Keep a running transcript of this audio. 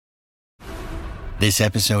This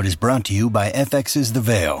episode is brought to you by FX's The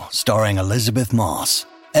Veil, starring Elizabeth Moss.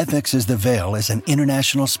 FX's The Veil is an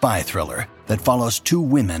international spy thriller that follows two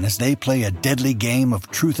women as they play a deadly game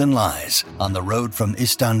of truth and lies on the road from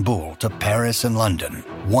Istanbul to Paris and London.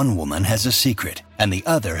 One woman has a secret, and the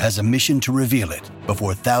other has a mission to reveal it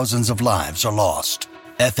before thousands of lives are lost.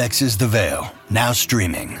 FX's The Veil, now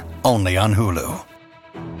streaming, only on Hulu.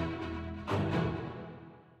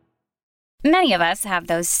 Many of us have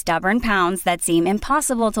those stubborn pounds that seem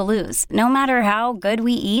impossible to lose, no matter how good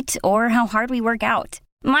we eat or how hard we work out.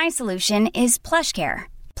 My solution is PlushCare.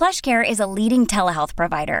 PlushCare is a leading telehealth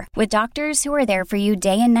provider with doctors who are there for you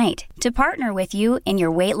day and night to partner with you in your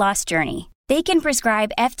weight loss journey. They can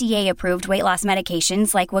prescribe FDA-approved weight loss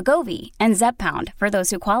medications like Wegovy and Zepbound for those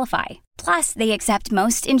who qualify. Plus, they accept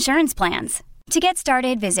most insurance plans. To get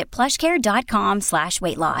started, visit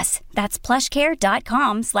plushcare.com/weightloss. That's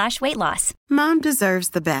plushcare.com/weightloss. Mom deserves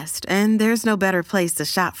the best, and there's no better place to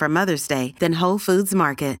shop for Mother's Day than Whole Foods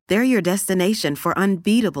Market. They're your destination for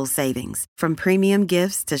unbeatable savings, from premium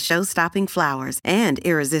gifts to show-stopping flowers and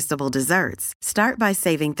irresistible desserts. Start by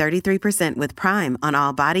saving 33% with Prime on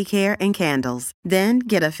all body care and candles. Then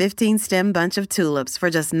get a 15-stem bunch of tulips for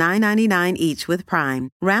just $9.99 each with Prime.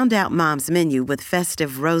 Round out Mom's menu with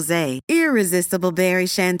festive rosé, irresistible berry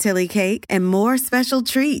chantilly cake, and more special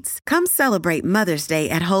treats. Come celebrate Mother's Day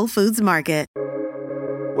at Whole Foods Market.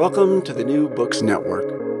 Welcome to the New Books Network.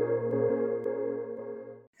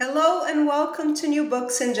 Hello and welcome to New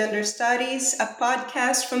Books in Gender Studies, a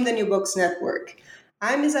podcast from the New Books Network.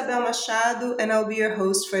 I'm Isabel Machado and I'll be your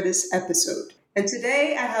host for this episode. And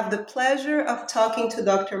today I have the pleasure of talking to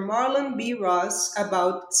Dr. Marlon B. Ross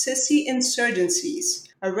about Sissy Insurgencies,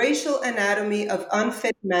 a racial anatomy of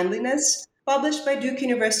unfit manliness, published by Duke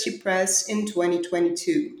University Press in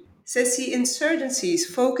 2022. Sissy Insurgencies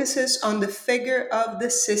focuses on the figure of the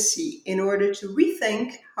sissy in order to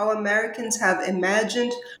rethink how Americans have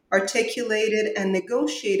imagined, articulated, and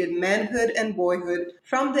negotiated manhood and boyhood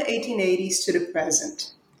from the 1880s to the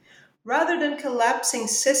present. Rather than collapsing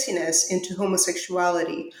sissiness into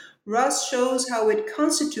homosexuality, Ross shows how it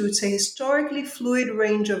constitutes a historically fluid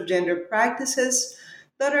range of gender practices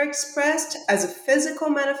that are expressed as a physical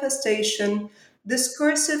manifestation,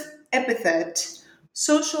 discursive epithet,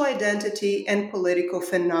 social identity, and political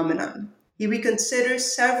phenomenon. He reconsiders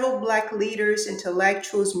several Black leaders,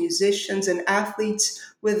 intellectuals, musicians, and athletes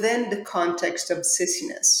within the context of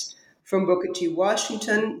sissiness, from Booker T.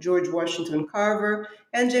 Washington, George Washington Carver,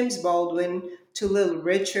 and James Baldwin to Little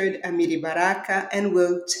Richard, Amiri Baraka, and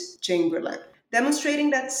Wilt Chamberlain, demonstrating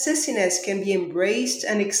that sissiness can be embraced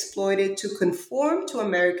and exploited to conform to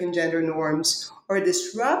American gender norms or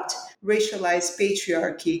disrupt racialized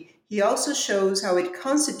patriarchy. He also shows how it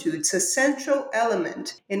constitutes a central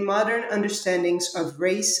element in modern understandings of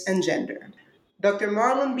race and gender. Dr.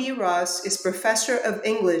 Marlon B. Ross is professor of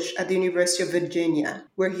English at the University of Virginia,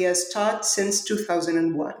 where he has taught since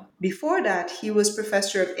 2001. Before that, he was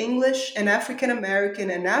professor of English and African American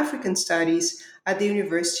and African Studies at the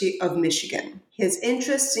University of Michigan. His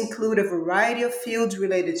interests include a variety of fields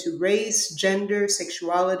related to race, gender,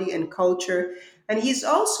 sexuality, and culture, and he's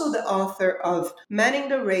also the author of Manning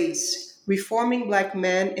the Race, Reforming Black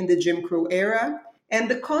Men in the Jim Crow Era, and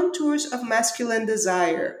The Contours of Masculine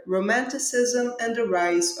Desire, Romanticism and the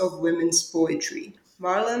Rise of Women's Poetry.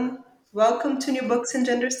 Marlon, welcome to New Books in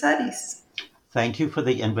Gender Studies. Thank you for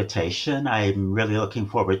the invitation. I'm really looking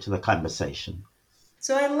forward to the conversation.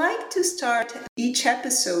 So I like to start each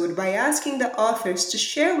episode by asking the authors to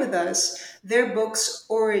share with us their book's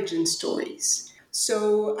origin stories.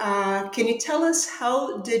 So can you tell us,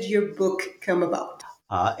 how did your book come about?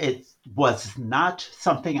 It was not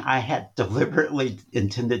something I had deliberately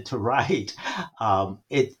intended to write.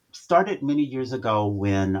 It started many years ago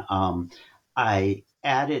when I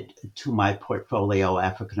added to my portfolio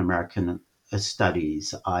African American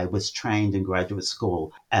studies. I was trained in graduate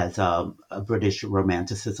school as a British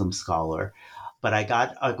Romanticism scholar, but I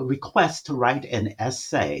got a request to write an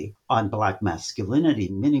essay on Black masculinity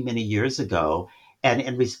many, many years ago. And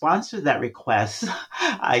in response to that request,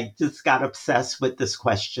 I just got obsessed with this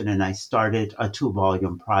question and I started a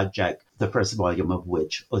 2-volume project, the first volume of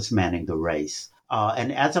which was Manning the Race.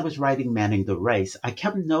 And as I was writing Manning the Race, I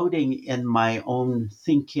kept noting in my own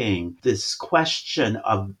thinking this question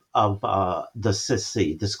of the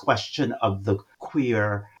sissy, this question of the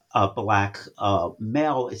queer Black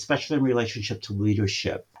male, especially in relationship to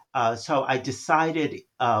leadership. So I decided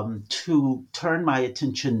to turn my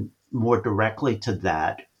attention more directly to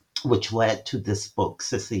that, which led to this book,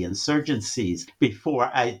 Sissy Insurgencies, before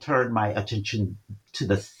I turned my attention to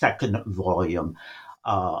the second volume,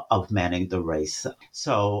 of manning the race.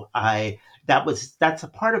 So that's a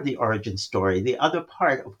part of the origin story. The other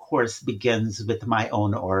part, of course, begins with my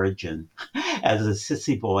own origin as a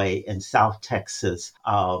sissy boy in South Texas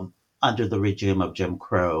under the regime of Jim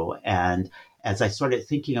Crow. And as I started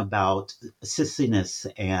thinking about sissiness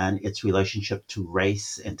and its relationship to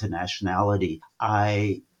race and to nationality,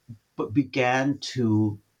 I began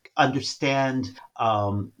to understand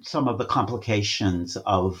some of the complications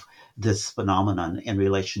of this phenomenon in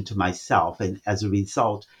relation to myself. And as a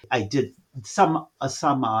result, I did some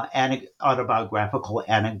autobiographical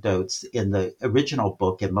anecdotes in the original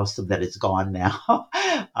book, and most of that is gone now.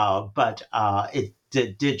 But it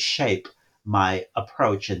did shape my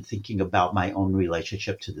approach in thinking about my own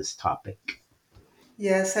relationship to this topic.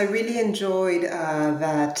 Yes, I really enjoyed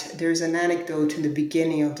that there's an anecdote in the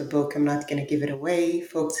beginning of the book. I'm not going to give it away.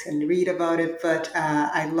 Folks can read about it, but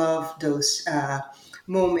I love those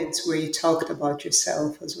moments where you talked about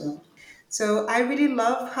yourself as well. So I really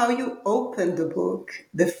love how you open the book.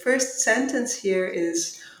 The first sentence here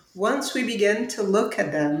is, once we begin to look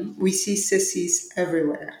at them, we see sissies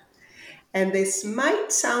everywhere. And this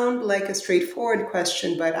might sound like a straightforward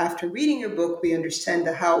question, but after reading your book, we understand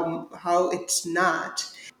how it's not.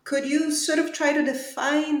 Could you sort of try to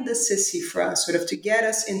define the sissy for us, sort of to get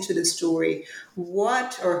us into the story?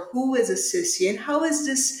 What or who is a sissy, and how is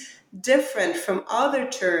this different from other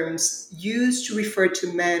terms used to refer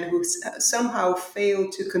to men who somehow fail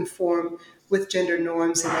to conform with gender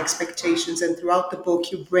norms and expectations? And throughout the book,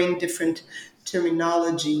 you bring different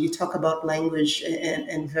terminology. You talk about language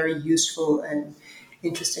in very useful and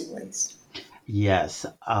interesting ways. Yes,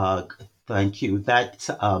 thank you.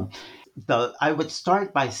 I would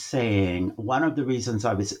start by saying one of the reasons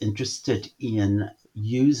I was interested in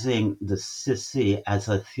using the sissy as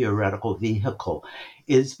a theoretical vehicle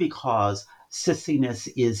is because sissiness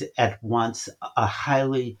is at once a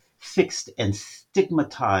highly fixed and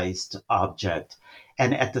stigmatized object,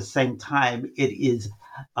 and at the same time, it is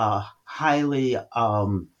highly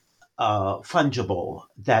fungible.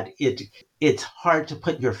 That it's hard to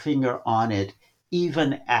put your finger on it,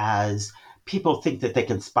 even as people think that they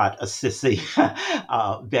can spot a sissy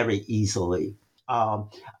very easily.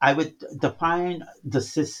 I would define the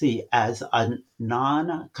sissy as a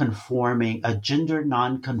gender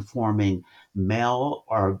non-conforming male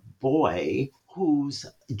or boy whose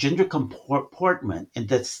gender comportment, and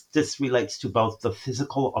this relates to both the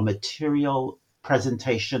physical or material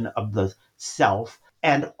presentation of the self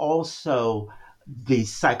and also the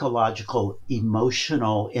psychological,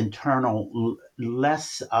 emotional, internal,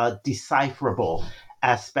 less decipherable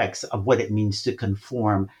aspects of what it means to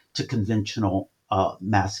conform to conventional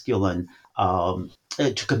masculinity.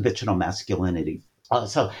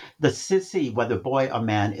 So the sissy, whether boy or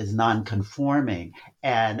man, is non-conforming,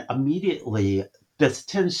 and immediately this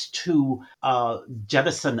tends to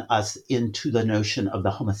jettison us into the notion of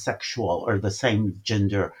the homosexual or the same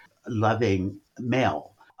gender loving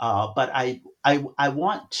male. But I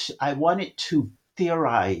wanted to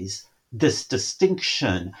theorize this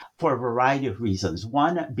distinction for a variety of reasons.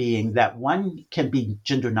 One being that one can be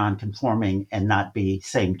gender nonconforming and not be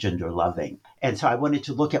same gender loving. And so I wanted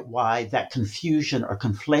to look at why that confusion or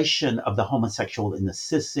conflation of the homosexual and the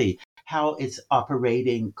sissy, how it's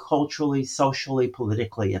operating culturally, socially,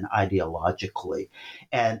 politically, and ideologically,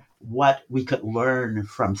 and what we could learn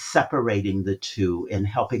from separating the two and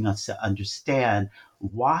helping us to understand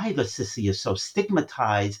why the sissy is so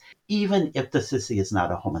stigmatized, even if the sissy is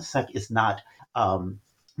not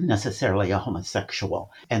necessarily a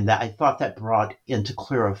homosexual. And that I thought that brought into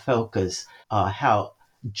clearer focus how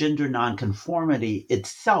gender nonconformity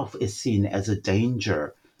itself is seen as a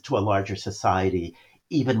danger to a larger society,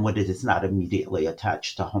 even when it is not immediately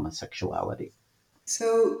attached to homosexuality.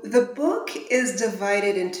 So the book is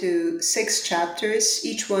divided into 6 chapters.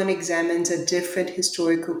 Each one examines a different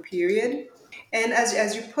historical period. And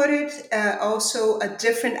as you put it, also a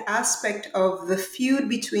different aspect of the feud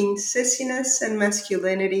between sissiness and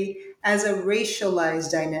masculinity as a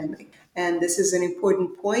racialized dynamic. And this is an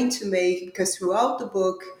important point to make because throughout the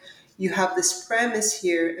book, you have this premise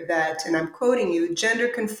here that, and I'm quoting you, gender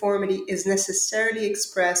conformity is necessarily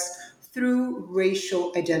expressed through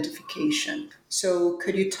racial identification. So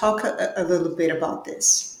could you talk a little bit about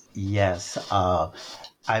this? Yes.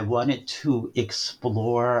 I wanted to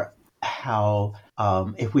explore how,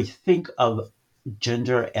 if we think of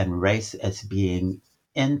gender and race as being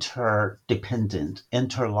interdependent,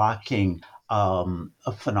 interlocking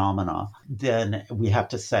phenomena, then we have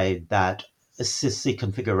to say that a sissy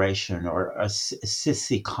configuration or a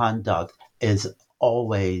sissy conduct is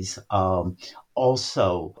always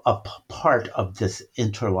also a part of this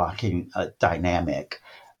interlocking dynamic.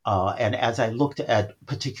 And as I looked at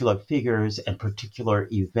particular figures and particular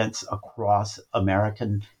events across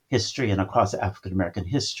American history and across African American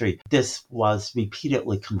history, this was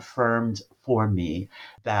repeatedly confirmed for me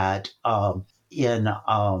that in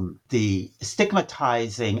the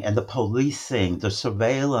stigmatizing and the policing, the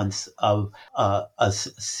surveillance of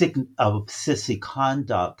sissy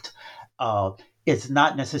conduct, it's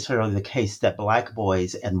not necessarily the case that Black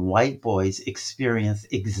boys and white boys experience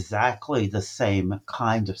exactly the same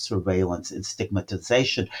kind of surveillance and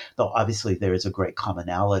stigmatization, though obviously there is a great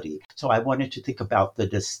commonality. So I wanted to think about the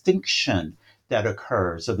distinction that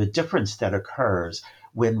occurs or the difference that occurs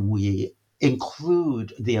when we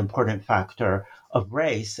include the important factor of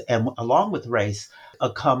race. And along with race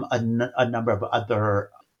come a number of other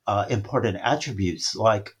important attributes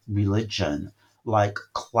like religion, like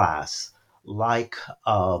class, like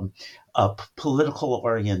political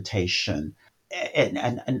orientation,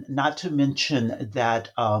 and not to mention that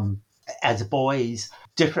as boys,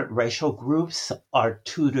 different racial groups are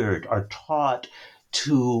tutored, are taught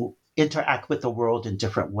to interact with the world in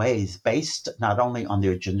different ways based not only on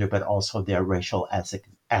their gender, but also their racial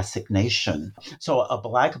assignation. So a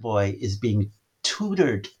Black boy is being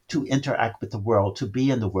tutored to interact with the world, to be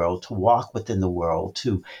in the world, to walk within the world,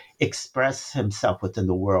 to express himself within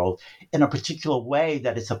the world in a particular way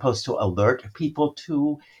that is supposed to alert people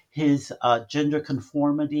to his gender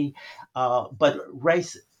conformity. But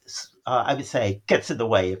race, I would say, gets in the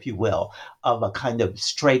way, if you will, of a kind of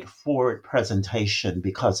straightforward presentation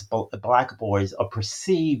because Black boys are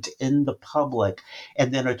perceived in the public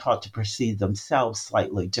and then are taught to perceive themselves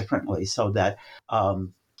slightly differently, so that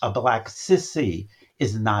a Black sissy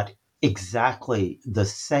is not exactly the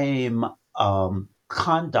same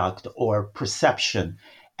conduct or perception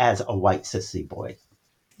as a white sissy boy.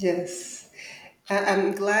 Yes.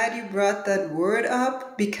 I'm glad you brought that word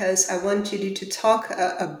up because I wanted you to talk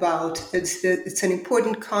about it's an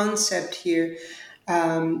important concept here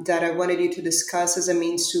that I wanted you to discuss as a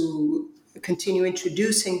means to continue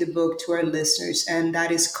introducing the book to our listeners, and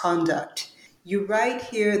that is conduct. You write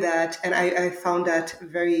here that, and I found that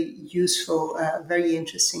very useful, very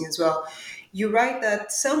interesting as well. You write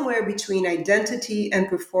that somewhere between identity and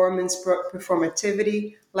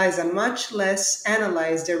performativity lies a much less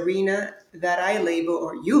analyzed arena that I label,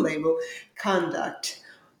 or you label, conduct.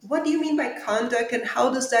 What do you mean by conduct, and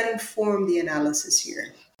how does that inform the analysis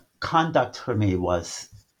here? Conduct for me was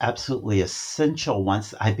absolutely essential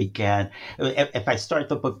once I began. If I start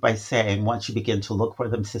the book by saying, once you begin to look for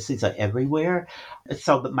them, sissies are everywhere.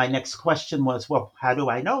 So my next question was, well, how do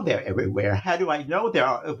I know they're everywhere? How do I know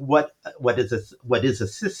what is a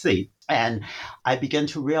sissy? And I began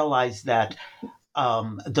to realize that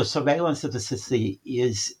the surveillance of the sissy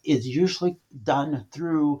is usually done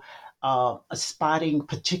through spotting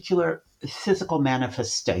particular physical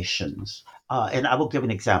manifestations. And I will give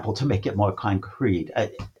an example to make it more concrete.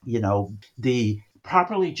 The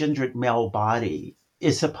properly gendered male body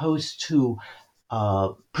is supposed to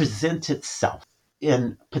present itself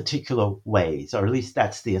in particular ways, or at least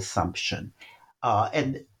that's the assumption.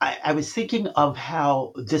 And I was thinking of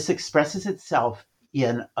how this expresses itself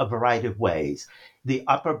in a variety of ways. The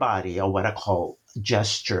upper body, or what I call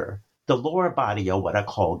gesture, the lower body, or what I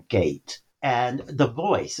call gait, and the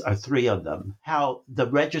voice are three of them. How the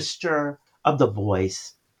register of the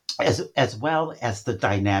voice, as well as the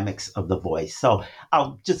dynamics of the voice. So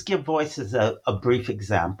I'll just give voice as a brief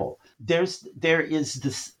example. There is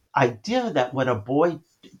this idea that when a boy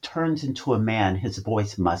turns into a man, his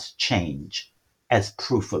voice must change as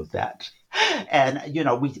proof of that. And,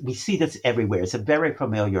 we see this everywhere. It's a very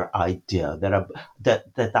familiar idea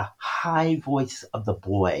that the high voice of the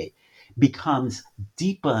boy becomes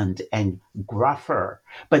deepened and gruffer.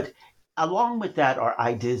 But along with that are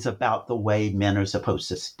ideas about the way men are supposed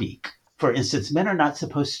to speak. For instance, men are not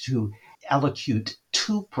supposed to elocute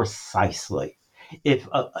too precisely. If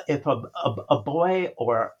a boy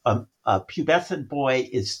or a pubescent boy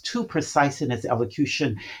is too precise in his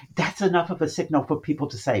elocution, that's enough of a signal for people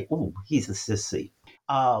to say, "Oh, he's a sissy."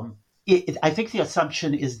 I think the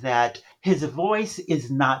assumption is that his voice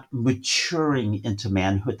is not maturing into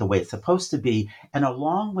manhood the way it's supposed to be. And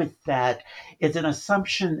along with that is an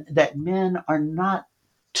assumption that men are not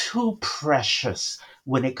too precious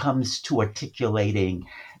when it comes to articulating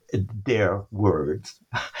their words.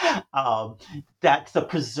 That's the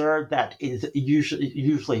preserve that is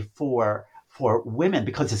usually for women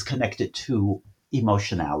because it's connected to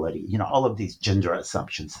emotionality, all of these gender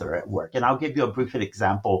assumptions that are at work. And I'll give you a brief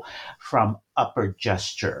example from upper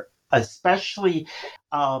gesture. especially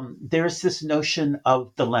there's this notion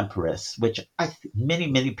of the limp wrist, which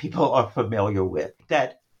many people are familiar with,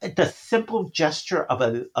 that the simple gesture of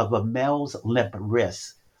a male's limp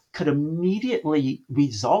wrist could immediately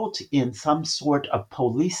result in some sort of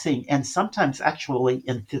policing and sometimes actually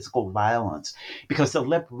in physical violence, because the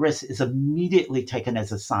limp wrist is immediately taken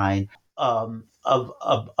as a sign of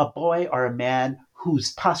a boy or a man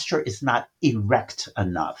whose posture is not erect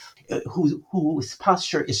enough, whose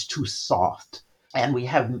posture is too soft. And we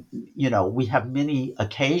have many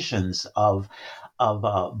occasions of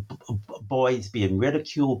boys being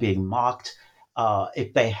ridiculed, being mocked,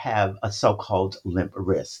 if they have a so-called limp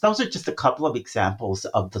wrist. Those are just a couple of examples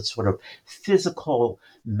of the sort of physical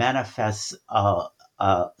manifest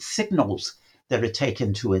signals that are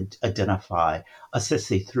taken to identify a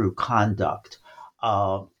sissy through conduct.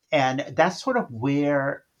 And that's sort of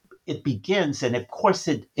where it begins. And of course,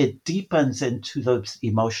 it deepens into the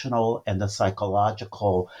emotional and the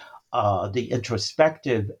psychological, the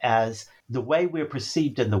introspective, as the way we're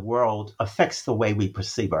perceived in the world affects the way we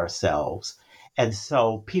perceive ourselves. And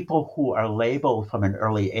so people who are labeled from an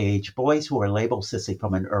early age, boys who are labeled sissy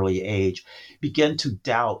from an early age, begin to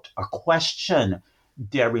doubt or question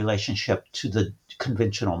their relationship to the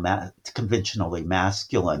conventionally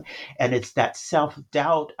masculine. And it's that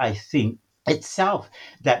self-doubt, I think, itself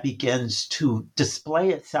that begins to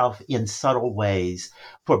display itself in subtle ways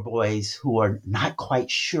for boys who are not quite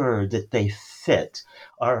sure that they fit,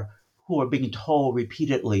 or who are being told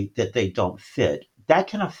repeatedly that they don't fit. That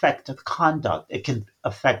can affect the conduct. It can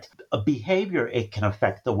affect a behavior. It can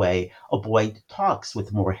affect the way a boy talks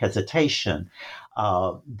with more hesitation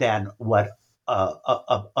than what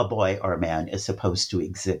a boy or a man is supposed to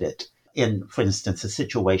exhibit in, for instance, a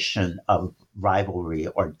situation of rivalry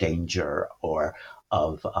or danger, or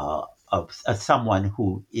of someone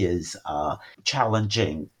who is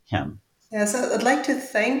challenging him. Yes, I'd like to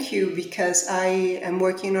thank you because I am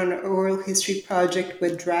working on an oral history project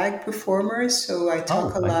with drag performers. So I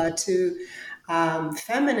talk a lot to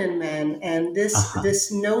feminine men, and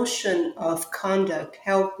this notion of conduct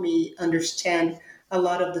helped me understand a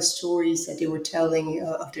lot of the stories that they were telling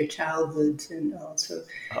of their childhood, and also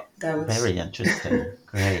that was very interesting.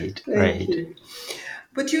 Great. You.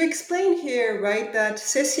 But you explain here, right, that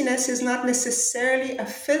sissiness is not necessarily a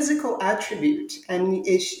physical attribute, and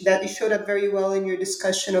that you showed up very well in your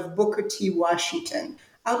discussion of Booker T. Washington.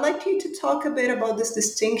 I'd like you to talk a bit about this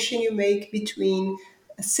distinction you make between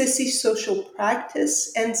sissy social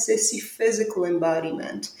practice and sissy physical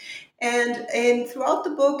embodiment. And throughout the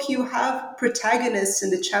book, you have protagonists in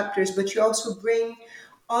the chapters, but you also bring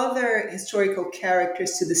other historical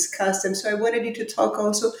characters to discuss them. So I wanted you to talk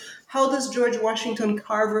also, how does George Washington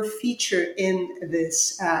Carver feature in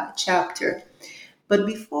this chapter? But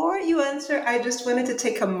before you answer, I just wanted to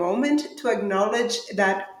take a moment to acknowledge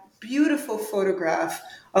that beautiful photograph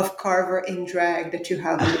of Carver in drag that you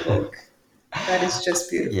have in the book. That is just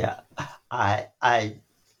beautiful. Yeah,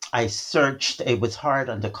 I searched. It was hard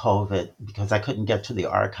under COVID because I couldn't get to the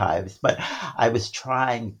archives, but I was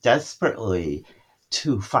trying desperately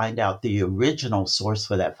to find out the original source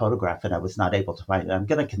for that photograph, and I was not able to find it. I'm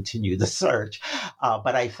going to continue the search,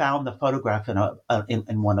 but I found the photograph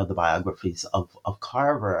in one of the biographies of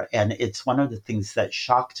Carver, and it's one of the things that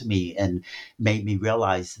shocked me and made me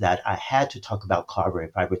realize that I had to talk about Carver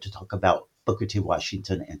if I were to talk about Booker T.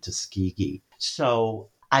 Washington and Tuskegee. So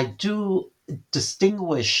I do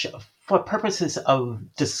distinguish, for purposes of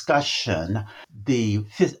discussion,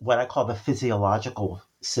 what I call the physiological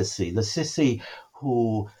sissy, the sissy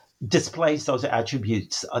who displays those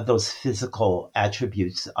attributes, those physical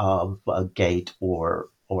attributes of gait or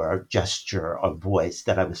gesture or voice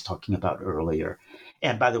that I was talking about earlier.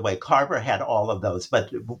 And by the way, Carver had all of those,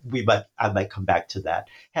 but I might come back to that,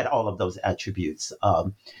 had all of those attributes.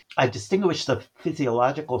 I distinguish the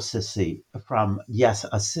physiological sissy from, yes,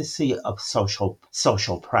 a sissy of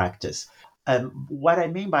social practice. What I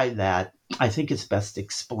mean by that, I think is best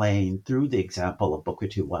explained through the example of Booker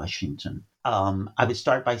T. Washington. I would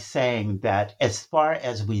start by saying that as far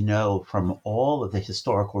as we know from all of the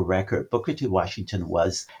historical record, Booker T. Washington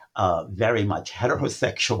was very much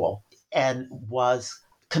heterosexual and was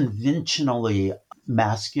conventionally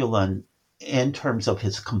masculine in terms of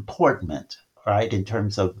his comportment, right? In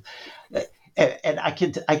terms of, and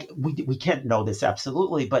we can't know this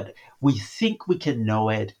absolutely, but we think we can know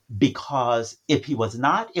it because if he was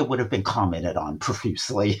not, it would have been commented on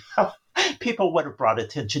profusely. People would have brought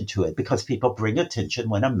attention to it because people bring attention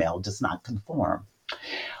when a male does not conform.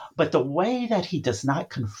 But the way that he does not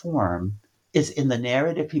conform is in the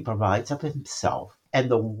narrative he provides of himself and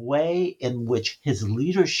the way in which his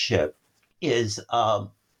leadership is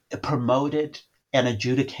promoted and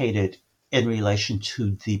adjudicated in relation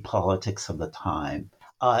to the politics of the time.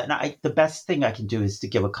 The best thing I can do is to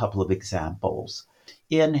give a couple of examples.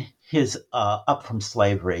 In his Up from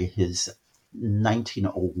Slavery, his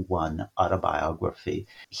 1901 autobiography,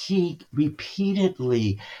 he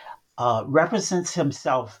repeatedly represents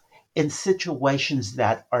himself in situations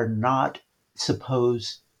that are not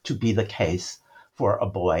supposed to be the case for a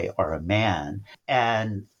boy or a man.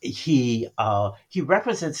 And he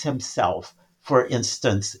represents himself, for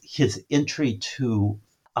instance, his entry to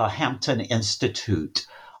Hampton Institute.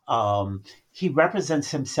 He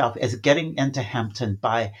represents himself as getting into Hampton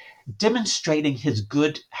by demonstrating his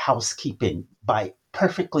good housekeeping by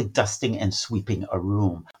perfectly dusting and sweeping a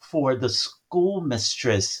room for the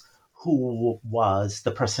schoolmistress who was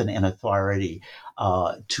the person in authority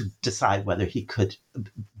to decide whether he could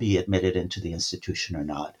be admitted into the institution or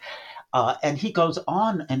not. And he goes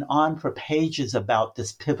on and on for pages about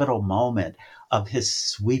this pivotal moment of his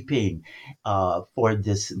sweeping for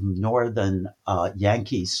this northern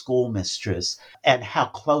Yankee schoolmistress, and how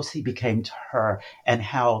close he became to her, and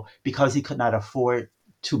how, because he could not afford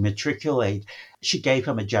to matriculate, she gave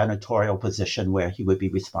him a janitorial position where he would be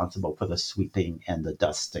responsible for the sweeping and the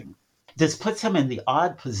dusting. This puts him in the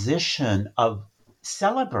odd position of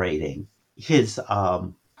celebrating his,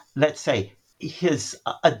 let's say, his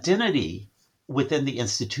identity within the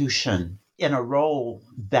institution in a role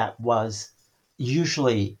that was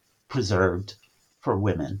usually preserved for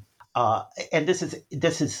women. And this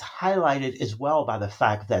is highlighted as well by the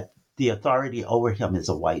fact that the authority over him is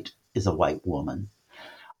a white woman.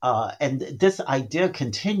 And this idea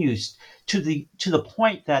continues to the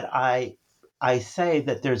point that I say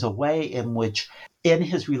that there's a way in which, in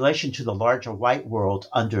his relation to the larger white world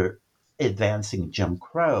under advancing Jim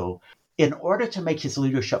Crow, in order to make his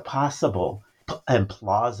leadership possible and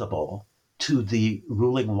plausible to the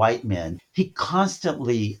ruling white men, he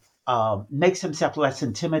constantly makes himself less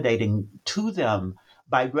intimidating to them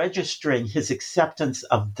by registering his acceptance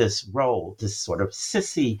of this role, this sort of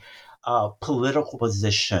sissy political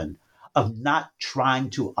position of not trying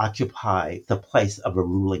to occupy the place of a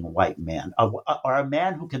ruling white man or a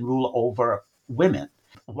man who can rule over women,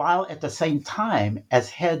 while at the same time, as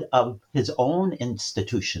head of his own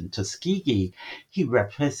institution, Tuskegee, he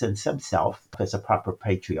represents himself as a proper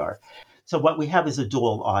patriarch. So what we have is a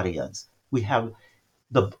dual audience. We have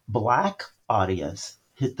the Black audience,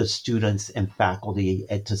 the students and faculty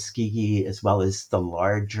at Tuskegee, as well as the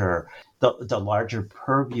larger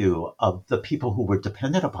purview of the people who were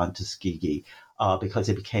dependent upon Tuskegee because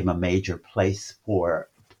it became a major place for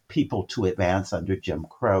people to advance under Jim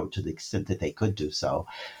Crow to the extent that they could do so.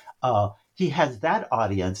 He has that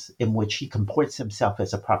audience in which he comports himself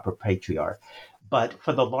as a proper patriarch. But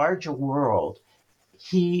for the larger world,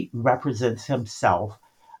 he represents himself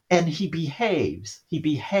and he behaves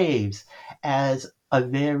as a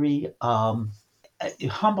very,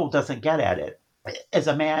 humble doesn't get at it, as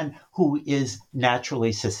a man who is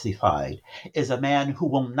naturally sissified, as a man who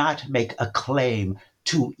will not make a claim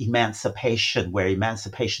to emancipation, where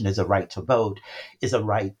emancipation is a right to vote, is a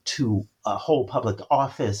right to hold public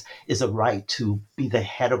office, is a right to be the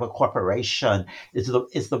head of a corporation, is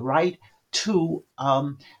the right to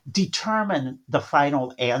determine the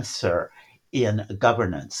final answer in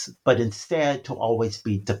governance, but instead to always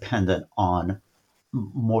be dependent on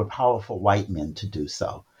more powerful white men to do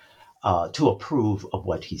so, to approve of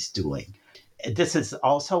what he's doing. This is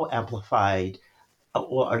also amplified,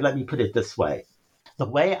 or let me put it this way. The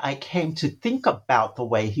way I came to think about the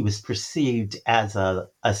way he was perceived as a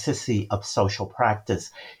sissy of social practice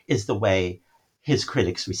is the way his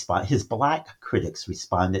Black critics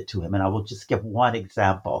responded to him. And I will just give one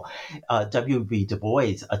example. W.B. Du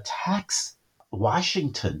Bois attacks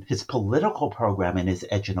Washington, his political program and his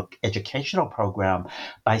educational program,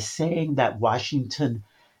 by saying that Washington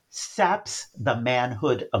saps the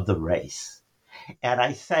manhood of the race. And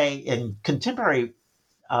I say, in contemporary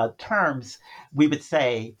terms, we would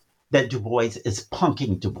say that Du Bois is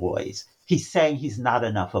punking Du Bois. He's saying he's not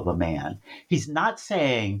enough of a man. He's not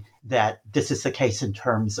saying that this is the case in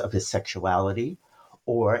terms of his sexuality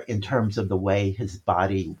or in terms of the way his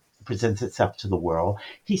body presents itself to the world.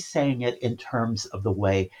 He's saying it in terms of the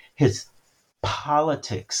way his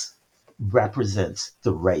politics represents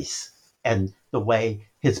the race and the way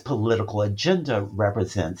his political agenda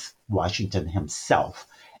represents Washington himself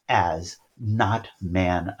as not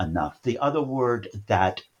man enough. The other word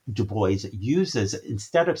that Du Bois uses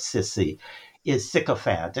instead of sissy is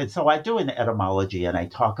sycophant. And so I do an etymology and I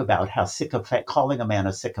talk about how sycophant, calling a man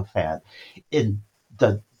a sycophant in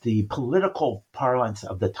the political parlance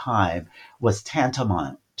of the time was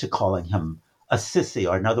tantamount to calling him a sissy,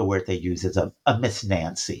 or another word they use is a Miss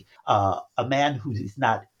Nancy, a man who is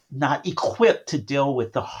not equipped to deal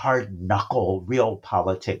with the hard knuckle real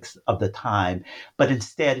politics of the time, but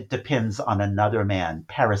instead it depends on another man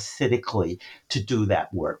parasitically to do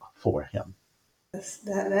that work for him.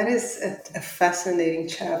 That is a fascinating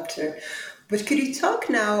chapter. But could you talk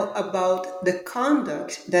now about the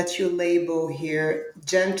conduct that you label here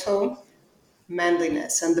gentle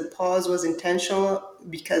manliness? And the pause was intentional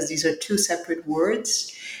because these are two separate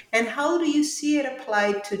words. And how do you see it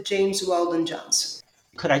applied to James Weldon Johnson?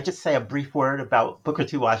 Could I just say a brief word about Booker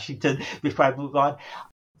T. Washington before I move on?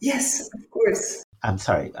 Yes, of course. I'm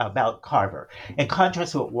sorry, about Carver. In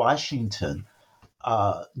contrast with Washington,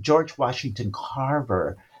 George Washington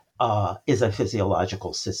Carver is a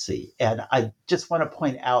physiological sissy. And I just want to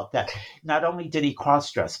point out that not only did he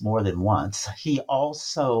cross-dress more than once, he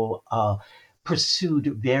also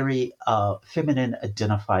pursued very feminine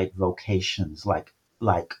identified vocations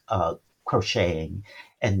like crocheting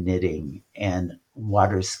and knitting and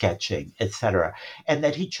water sketching, etc. And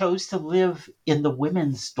that he chose to live in the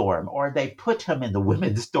women's dorm, or they put him in the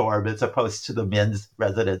women's dorm as opposed to the men's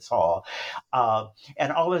residence hall.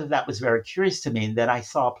 And all of that was very curious to me. And then I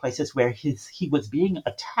saw places where he was being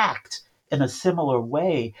attacked in a similar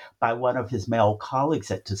way by one of his male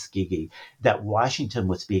colleagues at Tuskegee, that Washington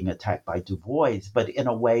was being attacked by Du Bois, but in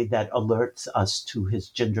a way that alerts us to his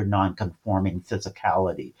gender nonconforming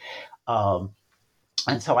physicality.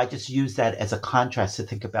 And so I just use that as a contrast to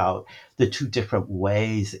think about the two different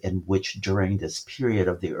ways in which during this period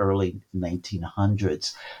of the early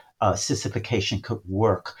 1900s, sissification could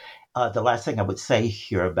work. The last thing I would say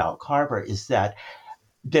here about Carver is that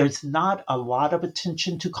there's not a lot of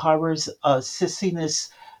attention to Carver's sissiness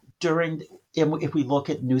if we look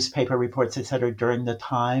at newspaper reports, et cetera, during the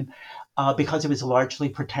time, because it was largely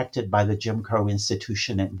protected by the Jim Crow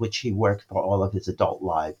institution in which he worked for all of his adult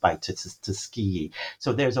life by Tuskegee.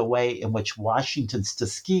 So there's a way in which Washington's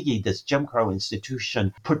Tuskegee, this Jim Crow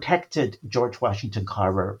institution, protected George Washington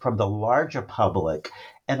Carver from the larger public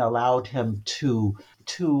and allowed him to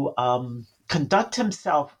conduct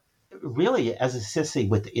himself really as a sissy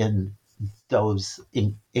within those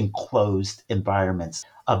enclosed environments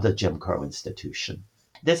of the Jim Crow institution.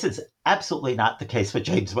 This is absolutely not the case for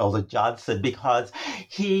James Weldon Johnson, because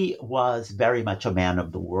he was very much a man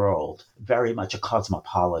of the world, very much a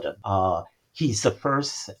cosmopolitan. He's the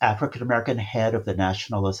first African-American head of the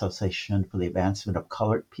National Association for the Advancement of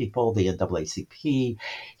Colored People, the NAACP.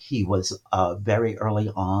 He was very early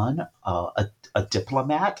on a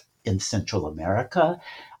diplomat in Central America.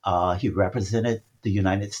 He represented the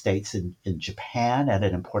United States in Japan at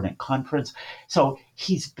an important conference. So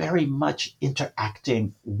he's very much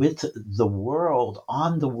interacting with the world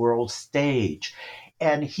on the world stage.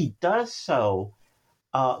 And he does so,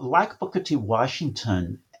 like Booker T.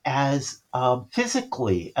 Washington, as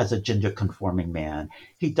physically as a gender conforming man.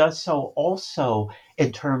 He does so also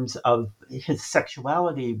in terms of his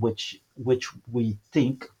sexuality, which we're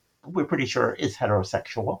pretty sure is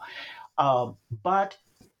heterosexual. But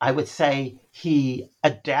I would say he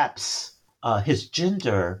adapts his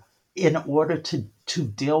gender in order to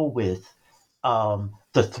deal with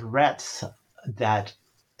the threats that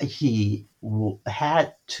he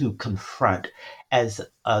had to confront as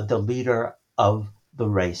the leader of the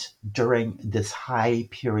race during this high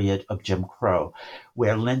period of Jim Crow,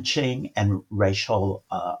 where lynching and racial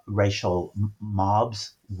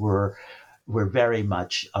mobs were very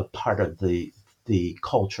much a part of the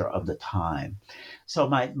culture of the time. So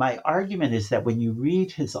my argument is that when you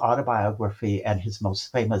read his autobiography and his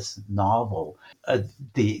most famous novel,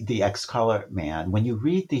 The Ex-Colored Man, when you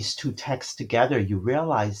read these two texts together, you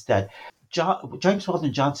realize that James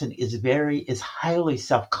Weldon Johnson is highly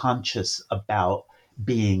self-conscious about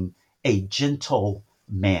being a gentle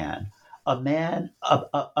man, a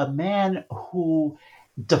man who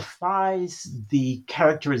defies the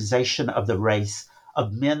characterization of the race,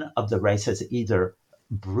 of men of the race, as either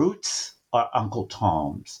brutes or Uncle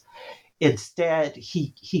Toms. Instead,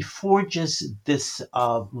 he forges this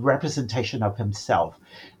representation of himself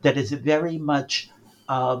that is very much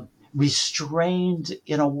restrained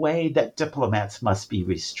in a way that diplomats must be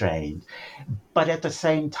restrained. But at the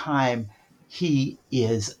same time, he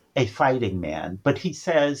is a fighting man. But he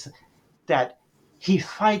says that he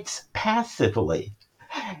fights passively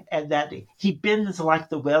and that he bends like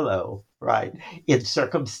the willow, right, in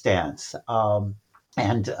circumstance.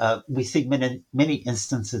 And we see many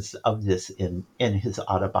instances of this in his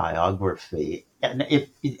autobiography. And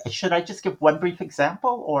should I just give one brief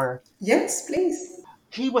example, or? Yes, please.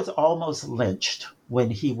 He was almost lynched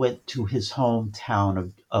when he went to his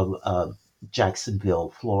hometown of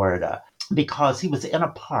Jacksonville, Florida, because he was in a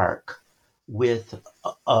park with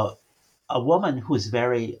a woman who's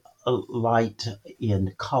very light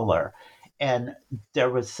in color. And there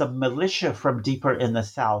was some militia from deeper in the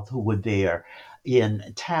South who were there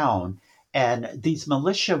in town. And these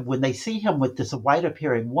militia, when they see him with this white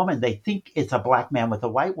appearing woman, they think it's a black man with a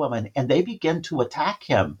white woman, and they begin to attack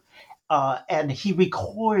him. And he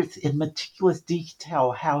records in meticulous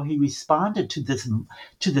detail how he responded to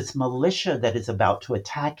this militia that is about to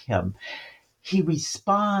attack him. He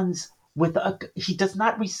responds he does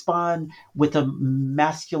not respond with a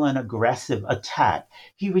masculine aggressive attack.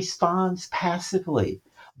 He responds passively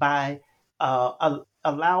by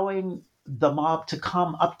allowing the mob to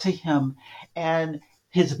come up to him, and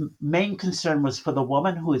his main concern was for the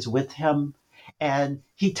woman who is with him, and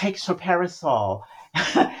he takes her parasol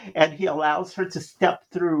and he allows her to step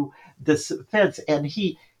through this fence, and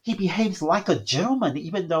he behaves like a gentleman,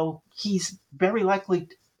 even though he's very likely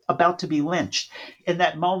about to be lynched. In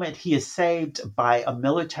that moment, he is saved by a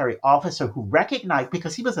military officer who recognized,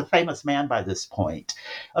 because he was a famous man by this point,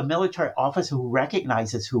 a military officer who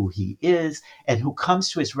recognizes who he is and who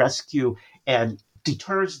comes to his rescue and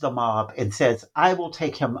deters the mob and says, I will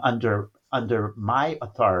take him under my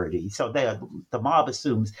authority. So the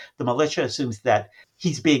militia assumes that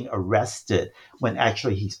he's being arrested when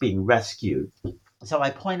actually he's being rescued. So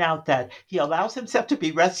I point out that he allows himself to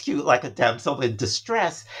be rescued like a damsel in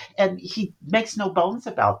distress, and he makes no bones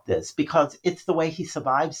about this because it's the way he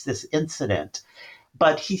survives this incident.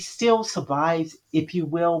 But he still survives, if you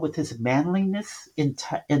will, with his manliness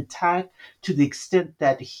intact, to the extent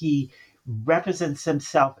that he represents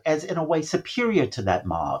himself as, in a way, superior to that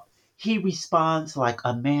mob. He responds like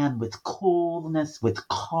a man with coolness, with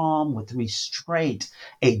calm, with restraint,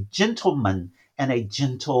 a gentleman and a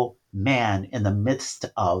gentle man in the midst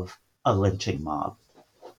of a lynching mob.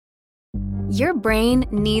 Your brain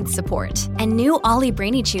needs support, and new Ollie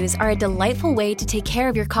Brainy Chews are a delightful way to take care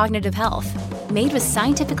of your cognitive health. Made with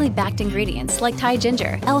scientifically backed ingredients like Thai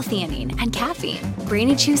ginger, L-theanine, and caffeine,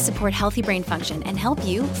 Brainy Chews support healthy brain function and help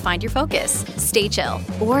you find your focus, stay chill,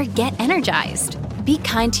 or get energized. Be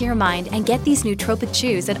kind to your mind and get these nootropic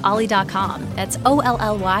chews at ollie.com. That's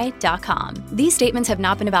OLLY.com. These statements have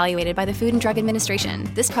not been evaluated by the Food and Drug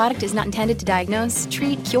Administration. This product is not intended to diagnose,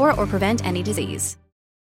 treat, cure, or prevent any disease.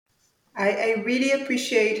 I really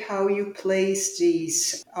appreciate how you place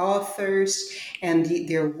these authors and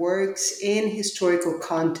their works in historical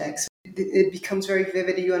context. It becomes very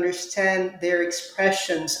vivid. You understand their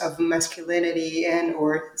expressions of masculinity and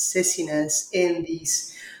or sissiness in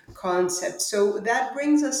these concepts. So that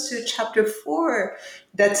brings us to chapter 4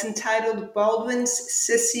 that's entitled Baldwin's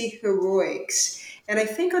Sissy Heroics. And I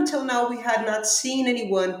think until now we had not seen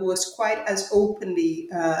anyone who was quite as openly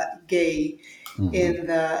gay in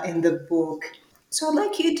the book. So I'd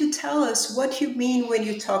like you to tell us what you mean when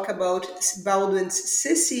you talk about Baldwin's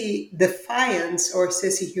sissy defiance or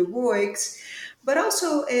sissy heroics, but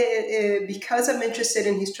also because I'm interested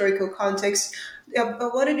in historical context, I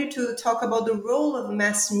wanted you to talk about the role of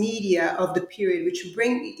mass media of the period, which you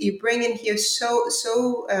bring in here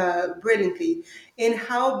so brilliantly in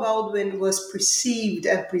how Baldwin was perceived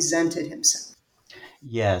and presented himself.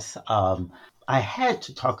 Yes. I had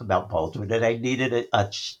to talk about Baldwin, and I needed a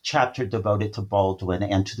chapter devoted to Baldwin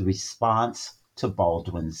and to the response to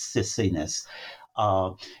Baldwin's sissiness,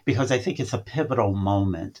 because I think it's a pivotal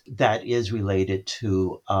moment that is related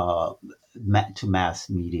to mass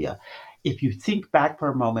media. If you think back for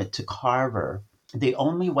a moment to Carver, the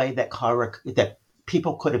only way that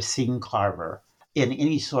people could have seen Carver in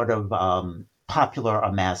any sort of popular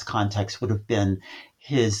or mass context would have been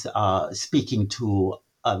his speaking to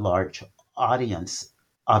a large audience,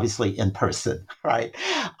 obviously in person, right?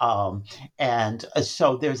 And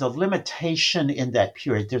so there's a limitation in that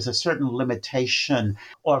period. There's a certain limitation,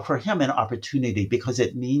 or for him, an opportunity, because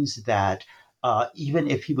it means that even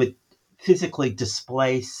if he would physically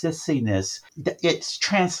display sissiness, its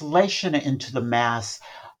translation into the mass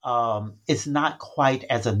is not quite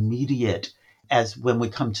as immediate as when we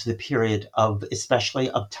come to the period of, especially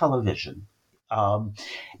of television,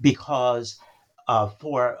 because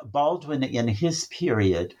for Baldwin in his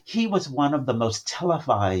period, he was one of the most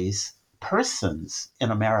televised persons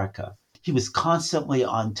in America. He was constantly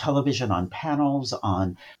on television, on panels,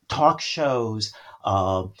 on talk shows,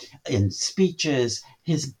 in speeches.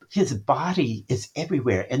 His body is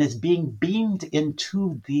everywhere and is being beamed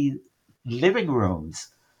into the living rooms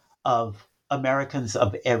of Americans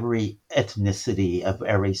of every ethnicity, of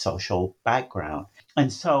every social background.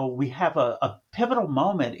 And so we have a pivotal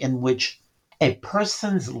moment in which a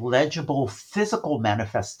person's legible physical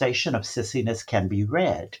manifestation of sissiness can be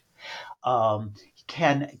read.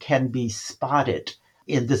 can be spotted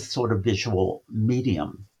in this sort of visual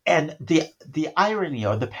medium. And the irony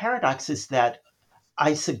or the paradox is that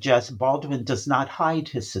I suggest Baldwin does not hide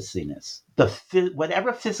his sissiness.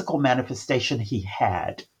 Whatever physical manifestation he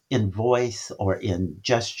had in voice or in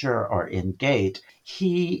gesture or in gait,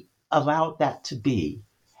 he allowed that to be.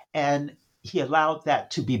 And he allowed that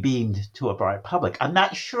to be beamed to a broad public. I'm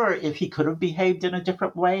not sure if he could have behaved in a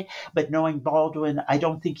different way, but knowing Baldwin, I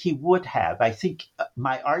don't think he would have. I think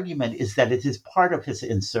my argument is that it is part of his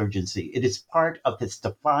insurgency. It is part of his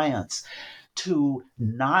defiance to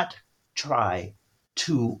not try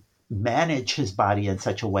to manage his body in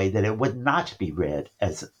such a way that it would not be read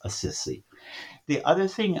as a sissy. The other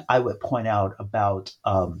thing I would point out about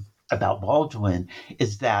Baldwin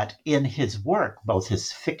is that in his work, both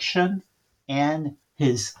his fiction and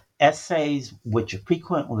his essays, which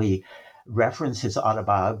frequently reference his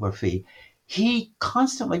autobiography, he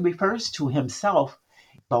constantly refers to himself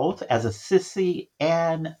both as a sissy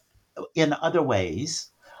and in other ways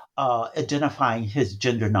identifying his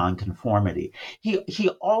gender nonconformity. He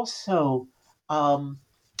also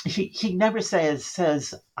he never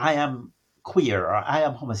says I am queer or I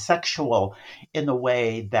am homosexual in the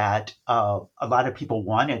way that a lot of people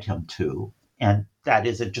wanted him to, and that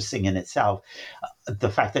is interesting in itself,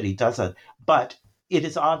 the fact that he doesn't. But it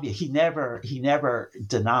is obvious he never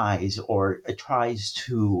denies or tries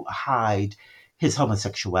to hide his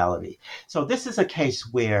homosexuality. So this is a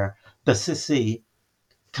case where the sissy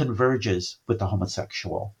converges with the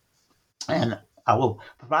homosexual. And I will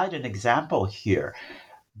provide an example here.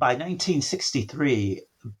 By 1963,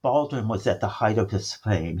 Baldwin was at the height of his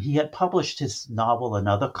fame. He had published his novel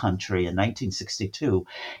Another Country in 1962,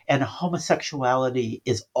 and homosexuality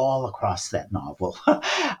is all across that novel.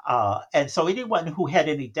 And so anyone who had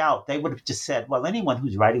any doubt, they would have just said, well, anyone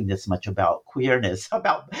who's writing this much about queerness,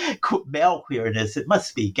 about male queerness, it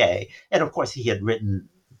must be gay. And of course, he had written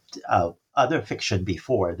other fiction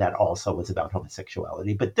before that also was about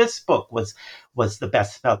homosexuality. But this book was the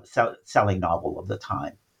best-selling novel of the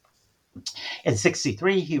time. In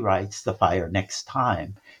 1963, he writes The Fire Next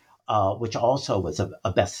Time, which also was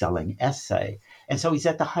a best-selling essay. And so he's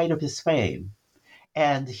at the height of his fame.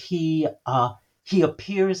 And he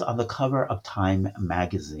appears on the cover of Time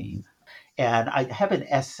magazine. And I have an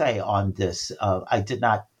essay on this. I did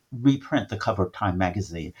not reprint the cover of Time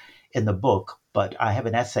magazine in the book, but I have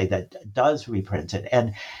an essay that does reprint it.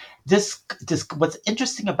 And this what's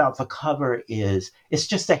interesting about the cover is it's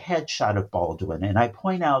just a headshot of Baldwin. And I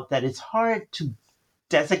point out that it's hard to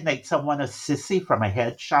designate someone a sissy from a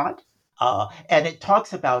headshot. And it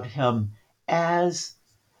talks about him as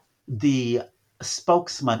the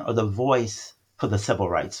spokesman or the voice for the civil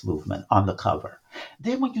rights movement on the cover.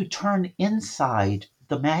 Then when you turn inside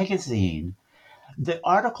the magazine, the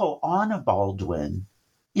article on Baldwin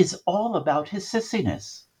is all about his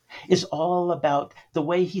sissiness. It's all about the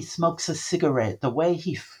way he smokes a cigarette, the way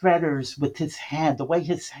he fretters with his hand, the way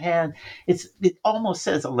his hand, it almost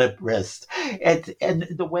says a limp wrist, and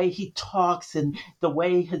the way he talks and the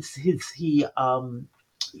way he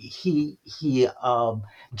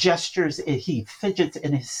gestures, he fidgets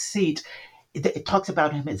in his seat. It talks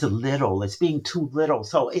about him as little, as being too little.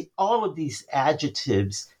 So all of these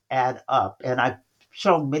adjectives add up, and I've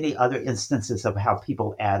shown many other instances of how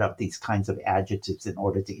people add up these kinds of adjectives in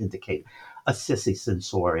order to indicate a sissy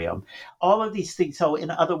sensorium. All of these things. So in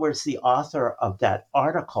other words, the author of that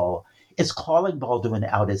article is calling Baldwin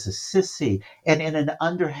out as a sissy, and in an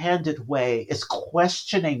underhanded way is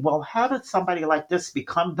questioning, well, how did somebody like this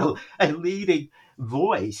become a leading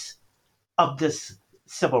voice of this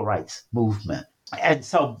civil rights movement? And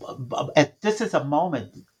so this is a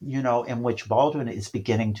moment, in which Baldwin is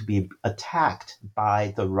beginning to be attacked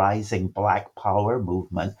by the rising Black Power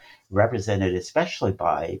movement, represented especially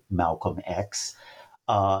by Malcolm X,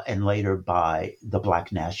 and later by the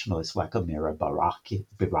Black nationalist like Amiri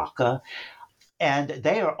Baraka. And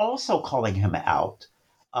they are also calling him out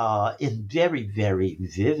in very, very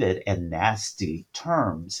vivid and nasty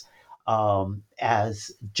terms,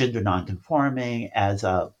 as gender nonconforming, as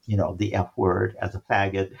the F word, as a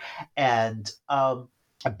faggot. And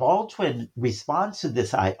Baldwin responds to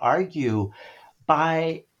this, I argue,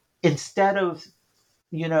 by instead of,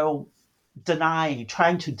 trying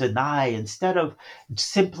to deny, instead of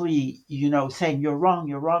simply, saying you're wrong,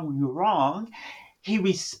 you're wrong, you're wrong, he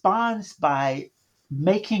responds by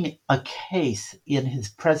making a case in his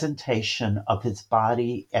presentation of his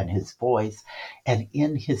body and his voice and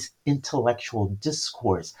in his intellectual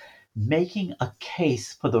discourse, making a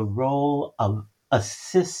case for the role of a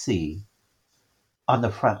sissy on the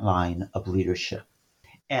front line of leadership.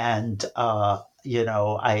 And, I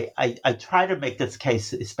try to make this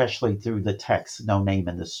case, especially through the text No Name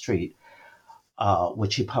in the Street,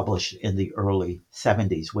 which he published in the early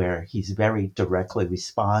 70s, where he's very directly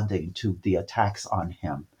responding to the attacks on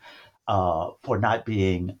him for not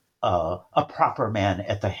being a proper man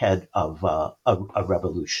at the head of a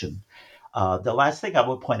revolution. The last thing I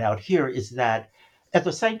would point out here is that at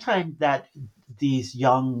the same time that these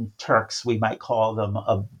young Turks, we might call them,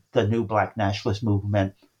 of the new Black nationalist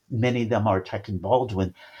movement, many of them are attacking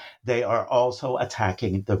Baldwin, they are also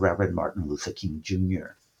attacking the Reverend Martin Luther King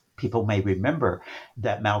Jr. People may remember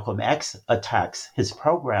that Malcolm X attacks his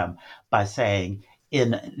program by saying,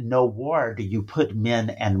 in no war do you put men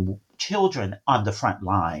and children on the front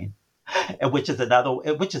line, which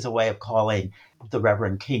is a way of calling the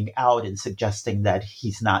Reverend King out and suggesting that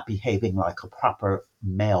he's not behaving like a proper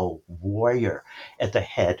male warrior at the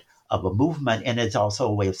head of a movement. And it's also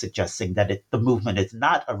a way of suggesting that the movement is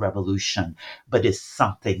not a revolution, but is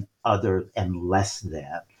something other and less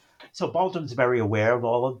than. So Baldwin's very aware of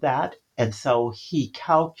all of that. And so he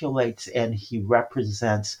calculates and he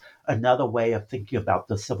represents another way of thinking about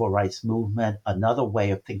the civil rights movement, another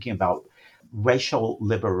way of thinking about racial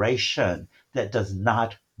liberation that does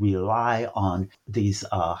not rely on these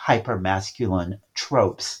hyper-masculine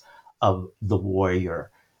tropes of the warrior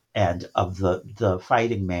and of the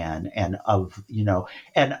fighting man, and of even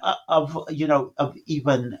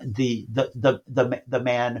the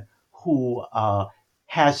man who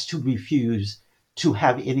has to refuse to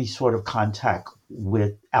have any sort of contact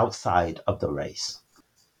with outside of the race.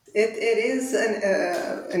 It is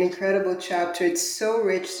an incredible chapter. It's so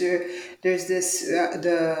rich. There's this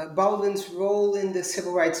the Baldwin's role in the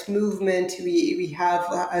civil rights movement. We have,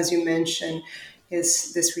 as you mentioned,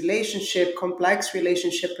 this complex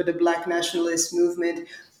relationship with the Black nationalist movement.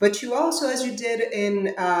 But you also, as you did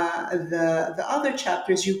in the other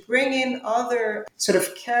chapters, you bring in other sort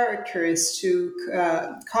of characters to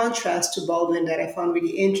contrast to Baldwin that I found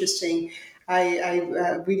really interesting.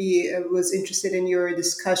 I really was interested in your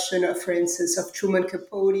discussion of, for instance, of Truman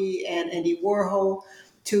Capote and Andy Warhol,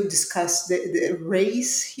 to discuss the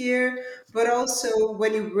race here, but also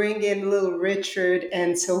when you bring in Little Richard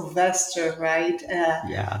and Sylvester, right?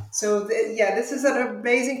 Yeah. So this is an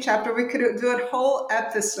amazing chapter. We could do a whole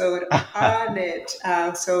episode on it,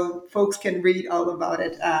 so folks can read all about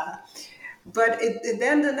it.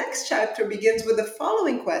 Then the next chapter begins with the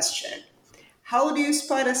following question. How do you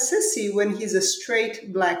spot a sissy when he's a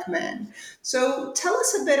straight Black man? So tell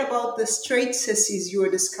us a bit about the straight sissies you were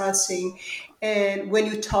discussing, and when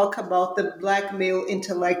you talk about the Black male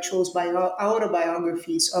intellectuals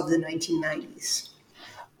autobiographies of the 1990s.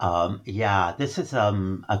 This is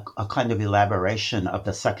a kind of elaboration of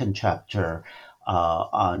the second chapter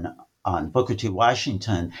on Booker T.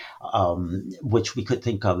 Washington, which we could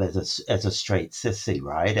think of as a straight sissy,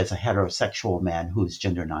 right? As a heterosexual man who's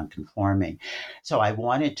gender nonconforming. So I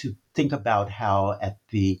wanted to think about how at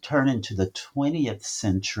the turn into the 20th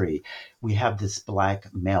century, we have this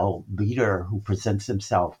Black male leader who presents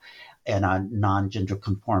himself in a non-gender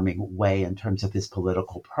conforming way in terms of his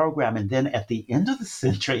political program. And then at the end of the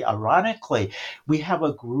century, ironically, we have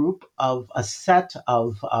a set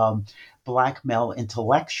of Black male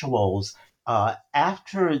intellectuals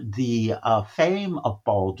after the fame of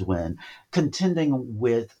Baldwin, contending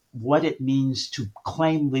with what it means to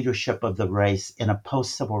claim leadership of the race in a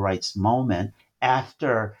post-civil rights moment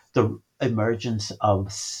after the emergence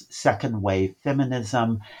of second wave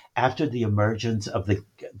feminism, after the emergence of the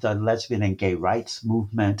lesbian and gay rights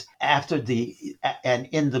movement, and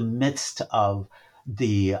in the midst of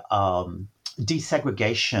the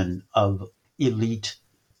desegregation of elite,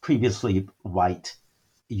 previously white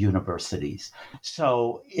universities.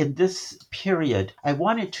 So in this period, I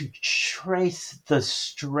wanted to trace the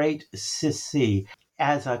straight sissy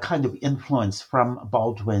as a kind of influence from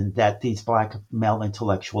Baldwin that these Black male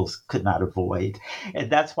intellectuals could not avoid.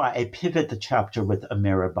 And that's why I pivot the chapter with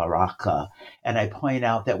Amiri Baraka. And I point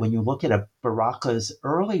out that when you look at Baraka's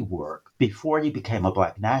early work, before he became a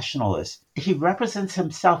Black nationalist, he represents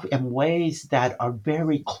himself in ways that are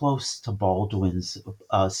very close to Baldwin's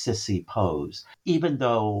sissy pose, even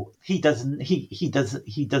though he does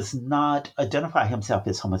not identify himself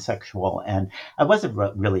as homosexual. And I wasn't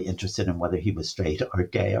really interested in whether he was straight or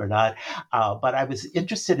gay or not, but I was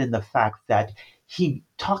interested in the fact that he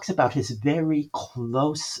talks about his very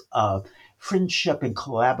close friendship and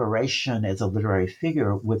collaboration as a literary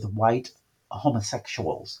figure with white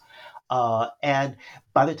homosexuals. And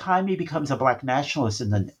by the time he becomes a Black nationalist in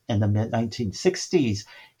the mid-1960s,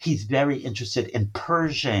 he's very interested in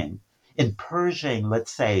purging,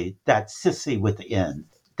 let's say, that sissy within,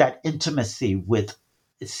 that intimacy with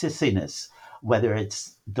sissiness, whether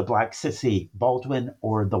it's the Black sissy Baldwin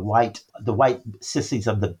or the white sissies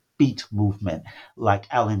of the Beat movement, like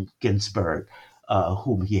Allen Ginsberg,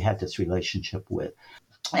 whom he had this relationship with.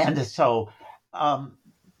 And so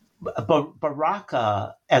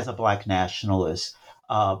Baraka, as a Black nationalist,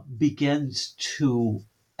 begins to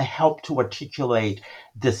help to articulate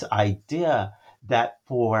this idea that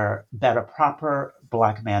a proper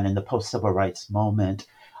Black man in the post-civil rights moment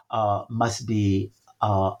must be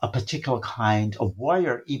a particular kind of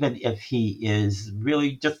warrior, even if he is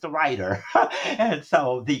really just a writer. And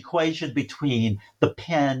so the equation between the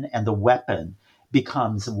pen and the weapon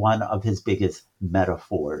becomes one of his biggest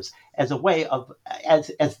metaphors as a way of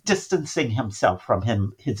as distancing himself from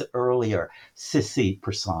his earlier sissy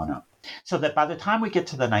persona. So that by the time we get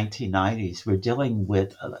to the 1990s, we're dealing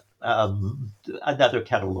with another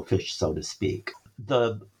kettle of fish, so to speak.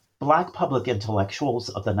 The Black public intellectuals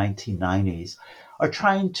of the 1990s are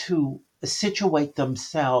trying to situate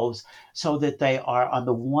themselves so that they are, on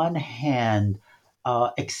the one hand,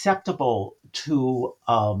 acceptable to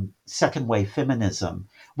second wave feminism,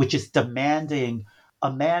 which is demanding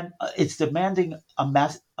a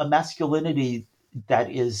masculinity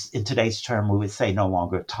that is, in today's term, we would say no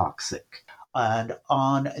longer toxic. And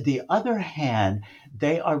on the other hand,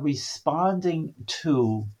 they are responding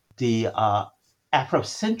to the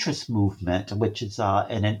Afrocentrist movement, which is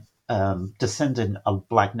an descendant of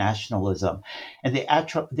Black nationalism. And the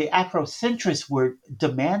Afrocentrists were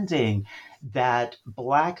demanding that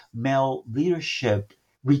Black male leadership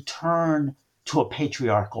return to a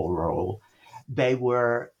patriarchal role. They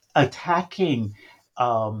were attacking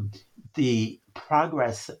the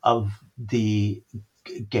progress of the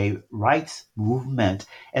gay rights movement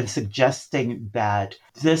and suggesting that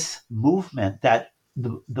this movement, that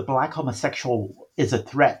the Black homosexual is a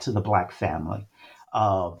threat to the Black family.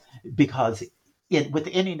 Because with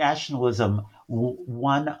any nationalism,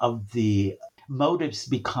 one of the motives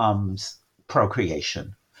becomes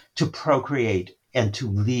procreation, to procreate and to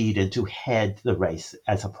lead and to head the race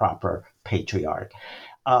as a proper patriarch.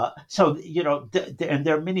 So, and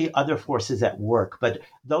there are many other forces at work, but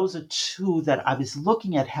those are two that I was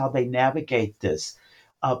looking at how they navigate this.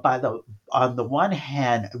 On the one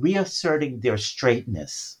hand, reasserting their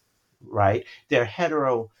straightness, right? Their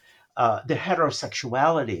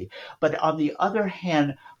heterosexuality, but on the other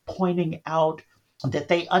hand, pointing out that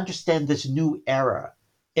they understand this new era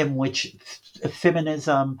in which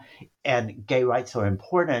feminism and gay rights are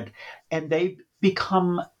important, and they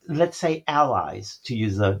become, let's say, allies, to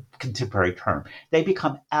use a contemporary term. They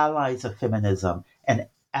become allies of feminism and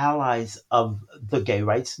allies of the gay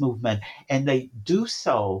rights movement, and they do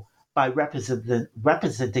so by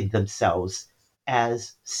representing themselves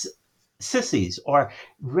as sissies, or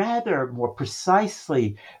rather, more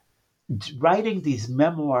precisely, writing these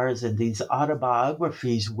memoirs and these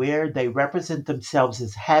autobiographies where they represent themselves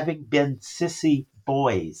as having been sissy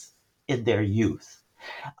boys in their youth.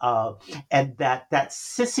 And that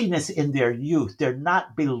sissiness in their youth, their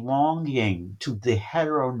not belonging to the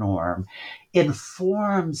heteronorm,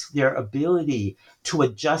 informs their ability to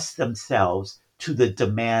adjust themselves to the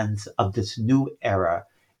demands of this new era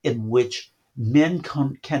in which men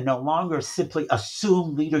can no longer simply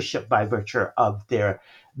assume leadership by virtue of their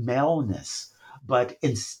maleness, but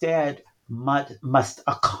instead must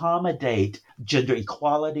accommodate gender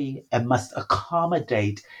equality and must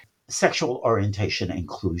accommodate sexual orientation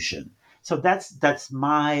inclusion. So that's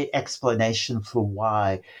my explanation for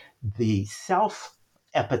why the self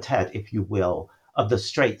epithet, if you will, of the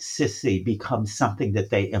straight sissy becomes something that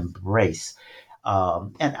they embrace.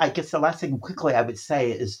 And I guess the last thing quickly I would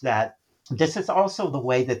say is that this is also the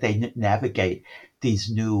way that they navigate these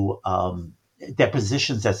new their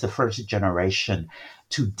positions as the first generation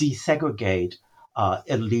to desegregate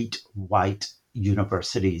elite white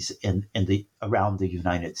universities around the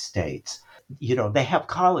United States. They have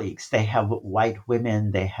colleagues. They have white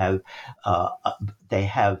women. They have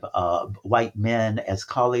white men as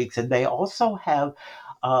colleagues, and they also have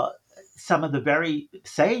some of the very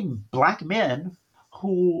same Black men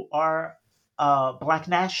who are Black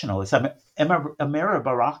nationalists. Amiri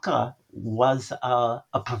Baraka was a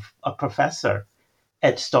professor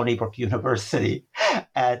at Stony Brook University,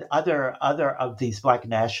 and other of these Black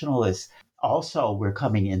nationalists also were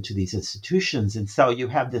coming into these institutions. And so you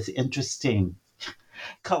have this interesting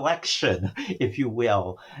collection, if you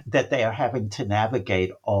will, that they are having to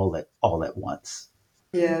navigate all at once.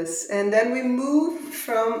 Yes, and then we move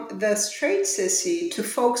from the straight sissy to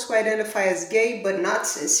folks who identify as gay but not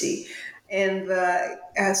sissy, and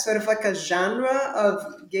sort of like a genre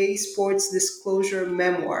of gay sports disclosure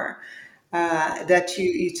memoir. that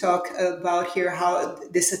you talk about here, how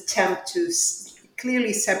this attempt to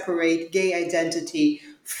clearly separate gay identity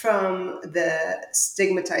from the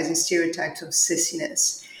stigmatizing stereotypes of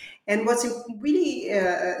sissiness. And what's really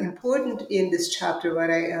important in this chapter, what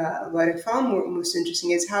I found most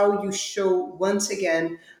interesting, is how you show once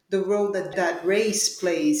again the role that race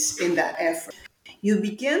plays in that effort. You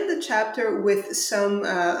begin the chapter with some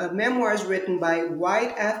memoirs written by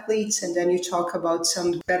white athletes, and then you talk about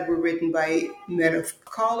some that were written by men of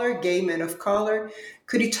color, gay men of color.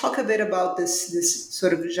 Could you talk a bit about this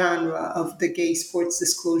sort of genre of the gay sports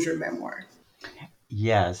disclosure memoir?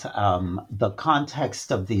 Yes, the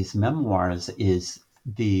context of these memoirs is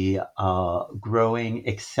the growing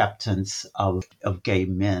acceptance of gay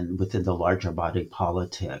men within the larger body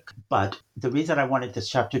politic. But the reason I wanted this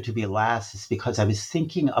chapter to be last is because I was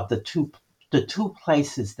thinking of the two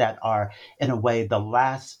places that are, in a way, the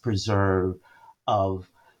last preserve of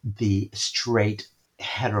the straight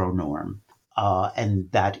heteronorm, and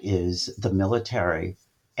that is the military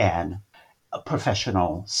and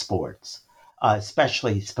professional sports,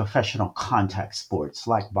 especially professional contact sports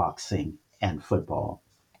like boxing and football.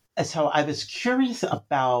 And so I was curious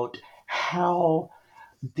about how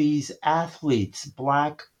these athletes,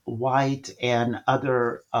 Black, white, and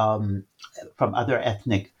other from other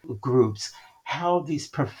ethnic groups, how these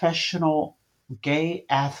professional gay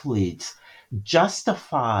athletes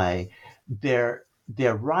justify their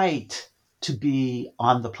right to be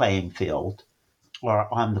on the playing field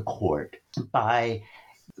or on the court by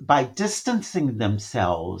distancing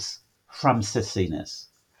themselves from sissiness.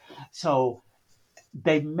 So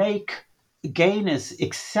they make gayness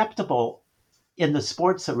acceptable in the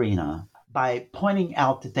sports arena by pointing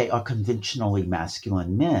out that they are conventionally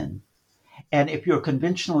masculine men. And if you're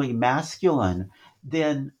conventionally masculine,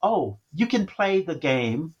 then, oh, you can play the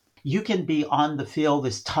game. You can be on the field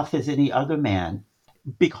as tough as any other man,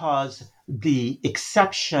 because the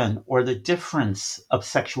exception or the difference of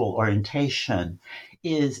sexual orientation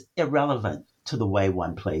is irrelevant to the way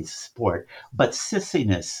one plays sport. But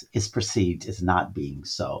sissiness is perceived as not being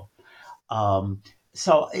so.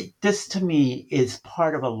 This to me is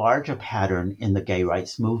part of a larger pattern in the gay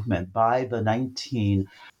rights movement by the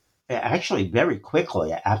actually very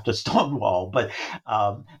quickly after Stonewall, but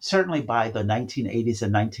certainly by the 1980s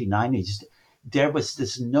and 1990s, there was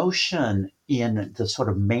this notion in the sort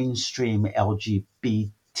of mainstream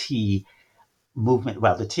LGBT movement.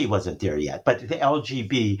 Well, the T wasn't there yet, but the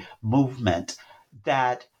LGBT movement,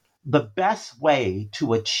 that the best way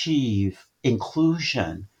to achieve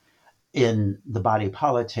inclusion in the body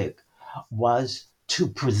politic was to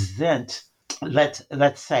present, let's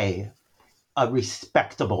say, a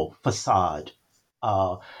respectable facade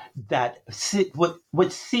that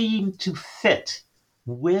would seem to fit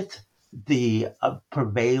with the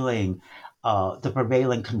prevailing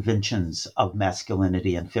conventions of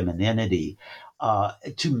masculinity and femininity,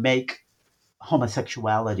 to make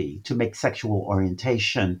homosexuality, to make sexual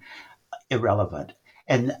orientation irrelevant.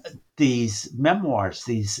 And these memoirs,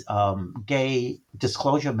 these gay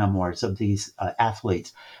disclosure memoirs of these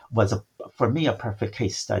athletes, was for me a perfect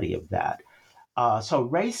case study of that. So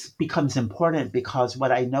race becomes important because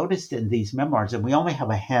what I noticed in these memoirs, and we only have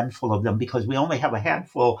a handful of them because we only have a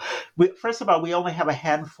handful. First of all, we only have a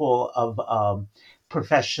handful of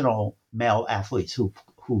professional male athletes who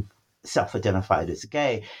self-identified as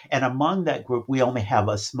gay. And among that group, we only have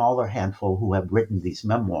a smaller handful who have written these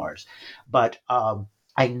memoirs. But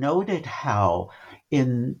I noted how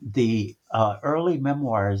in the early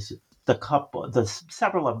memoirs,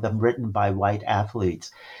 several of them written by white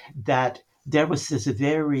athletes, that there was this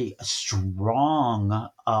very strong,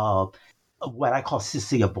 what I call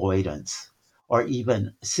sissy avoidance, or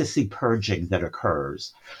even sissy purging that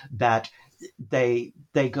occurs, that they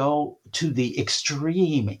go to the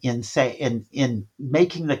extreme in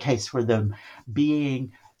making the case for them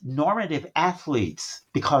being normative athletes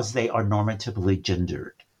because they are normatively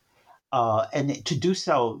gendered. And to do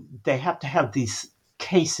so, they have to have these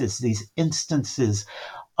cases, these instances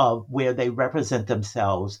of where they represent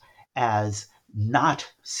themselves as not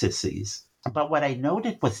sissies. But what I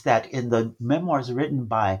noted was that in the memoirs written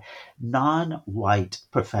by non-white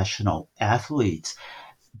professional athletes,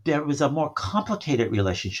 there was a more complicated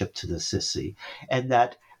relationship to the sissy, and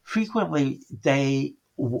that frequently they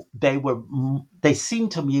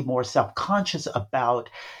seemed to me more self-conscious about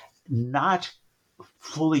not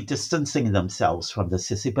fully distancing themselves from the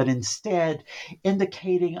sissy, but instead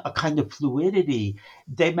indicating a kind of fluidity.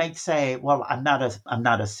 They might say, well, I'm not a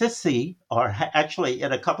sissy, or actually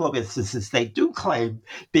in a couple of instances, they do claim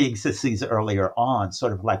being sissies earlier on,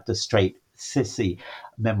 sort of like the straight sissy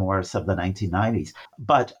memoirs of the 1990s.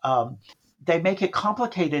 But they make it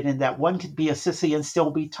complicated in that one can be a sissy and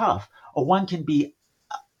still be tough, or one can be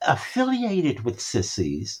affiliated with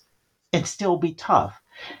sissies and still be tough.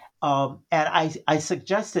 And I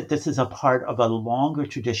suggest that this is a part of a longer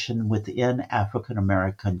tradition within African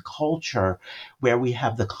American culture where we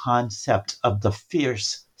have the concept of the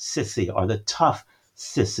fierce sissy or the tough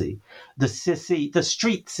sissy, the street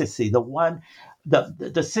sissy,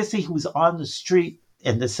 the sissy who's on the street.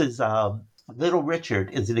 And this is Little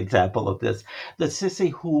Richard is an example of this. The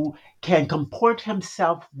sissy who can comport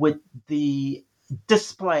himself with the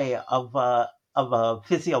display of a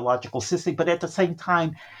physiological sissy, but at the same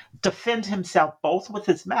time defend himself both with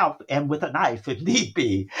his mouth and with a knife if need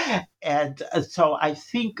be. And so I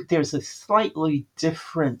think there's a slightly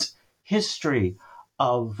different history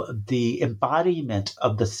of the embodiment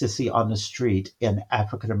of the sissy on the street in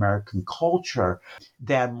African American culture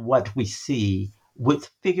than what we see with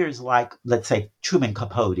figures like, let's say, Truman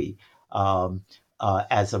Capote,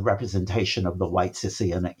 as a representation of the white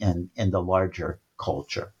sissy in the larger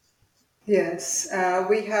culture. Yes,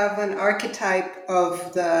 we have an archetype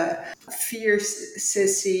of the fierce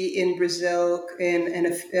sissy in Brazil in a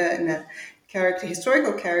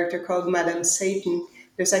historical character called Madame Satan.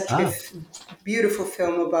 There's actually a beautiful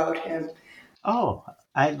film about him. Oh,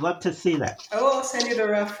 I'd love to see that. Oh, I'll send you the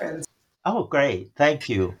reference. Oh, great. Thank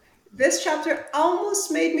you. This chapter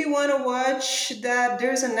almost made me want to watch that.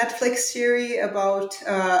 There's a Netflix series about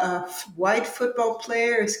a white football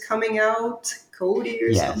player is coming out, Cody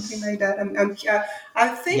or something like that. I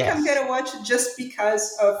think I'm going to watch it just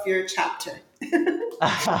because of your chapter.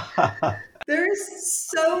 There is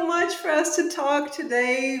so much for us to talk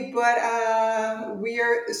today, but we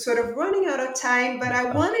are sort of running out of time. But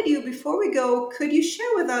I wanted you, before we go, could you share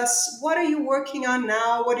with us what are you working on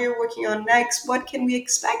now? What are you working on next? What can we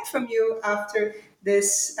expect from you after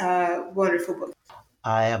this wonderful book?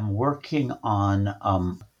 I am working on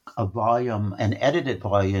an edited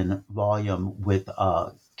volume with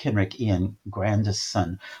Kenrick Ian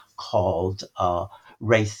Grandison called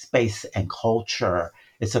Race, Space, and Culture.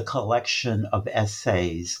 It's a collection of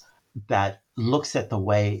essays that looks at the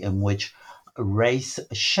way in which race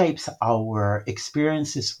shapes our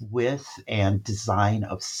experiences with and design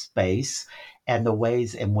of space, and the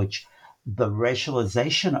ways in which the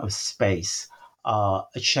racialization of space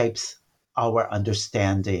shapes our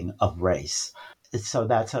understanding of race. So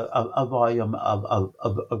that's a volume of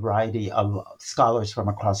a variety of scholars from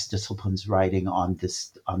across disciplines writing on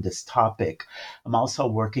this topic. I'm also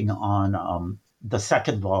working on the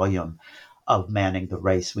second volume of Manning the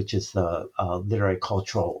Race, which is the literary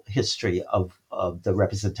cultural history of the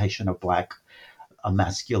representation of Black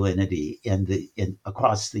masculinity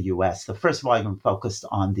across the U.S. The first volume focused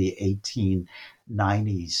on the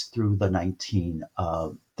 1890s through the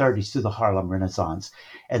 1930s, through the Harlem Renaissance,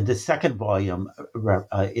 and the second volume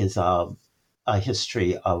is a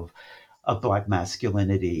history of Black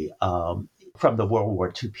masculinity from the World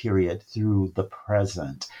War II period through the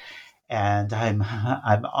present. And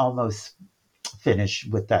I'm almost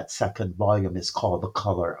finished with that second volume. It's called The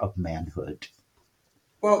Color of Manhood.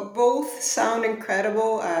 Well, both sound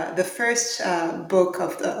incredible. The first book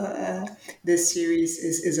of this series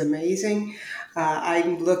is amazing.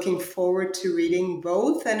 I'm looking forward to reading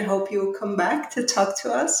both and hope you'll come back to talk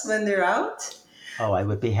to us when they're out. Oh, I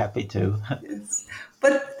would be happy to. Yes.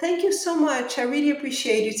 But thank you so much. I really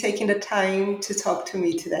appreciate you taking the time to talk to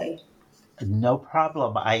me today. No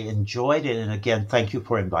problem. I enjoyed it. And again, thank you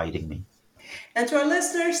for inviting me. And to our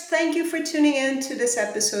listeners, thank you for tuning in to this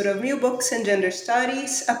episode of New Books in Gender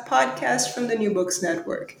Studies, a podcast from the New Books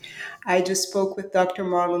Network. I just spoke with Dr.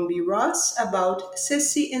 Marlon B. Ross about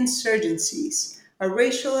Sissy Insurgencies, a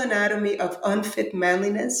racial anatomy of unfit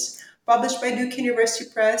manliness, published by Duke University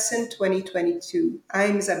Press in 2022.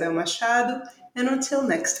 I'm Isabel Machado, and until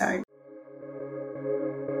next time.